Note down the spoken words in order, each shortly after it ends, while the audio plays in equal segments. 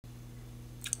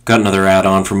Got another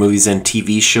add-on for movies and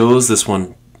TV shows. This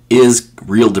one is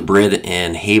real debrid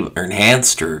and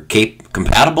enhanced or CAPE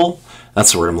compatible.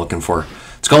 That's the word I'm looking for.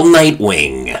 It's called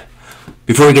Nightwing.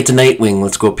 Before we get to Nightwing,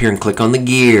 let's go up here and click on the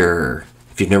gear.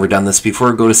 If you've never done this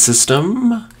before, go to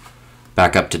System,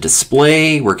 back up to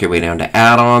Display, work your way down to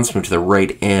Add-ons, move to the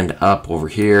right and up over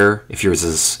here. If yours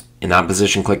is in that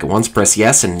position, click it once, press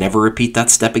yes, and never repeat that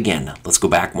step again. Let's go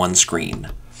back one screen.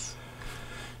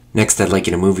 Next, I'd like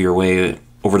you to move your way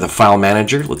over to the File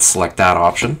Manager. Let's select that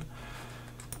option.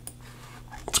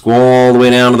 Let's go all the way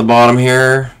down to the bottom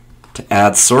here to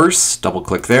Add Source. Double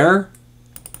click there.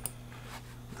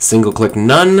 Single click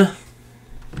None.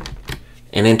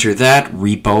 And enter that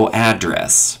repo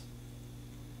address.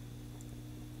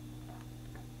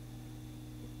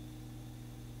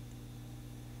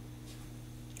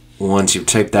 Once you've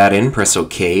typed that in, press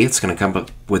OK. It's going to come up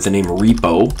with the name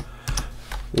Repo.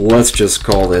 Let's just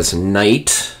call this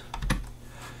Night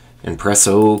and press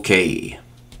OK.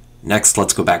 Next,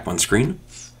 let's go back one screen.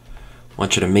 I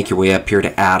want you to make your way up here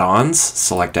to Add-ons.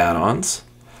 Select Add-ons.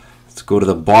 Let's go to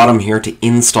the bottom here to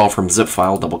Install from zip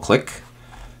file. Double click.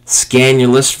 Scan your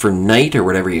list for Night or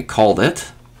whatever you called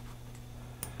it.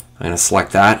 I'm going to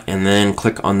select that and then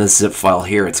click on this zip file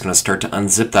here. It's going to start to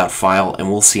unzip that file and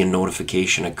we'll see a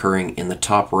notification occurring in the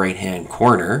top right hand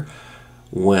corner.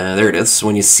 Well, there it is. So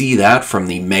when you see that from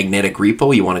the magnetic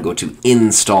repo, you want to go to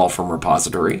Install from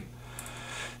Repository.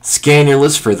 Scan your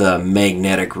list for the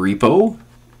magnetic repo.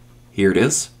 Here it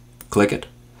is. Click it.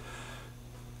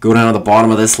 Go down to the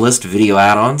bottom of this list, Video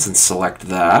Add-ons, and select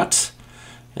that.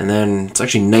 And then it's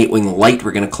actually Nightwing Lite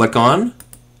we're going to click on.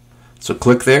 So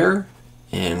click there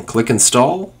and click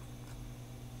Install.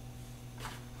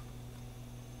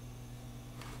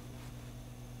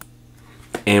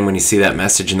 And when you see that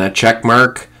message and that check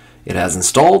mark, it has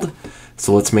installed.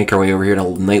 So let's make our way over here to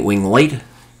Nightwing Lite.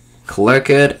 Click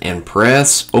it and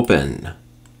press Open.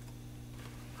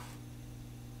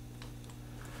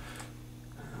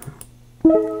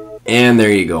 And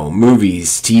there you go.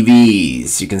 Movies,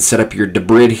 TVs. You can set up your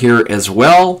debrid here as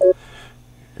well.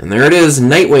 And there it is,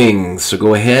 Nightwing. So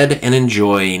go ahead and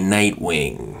enjoy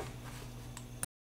Nightwing.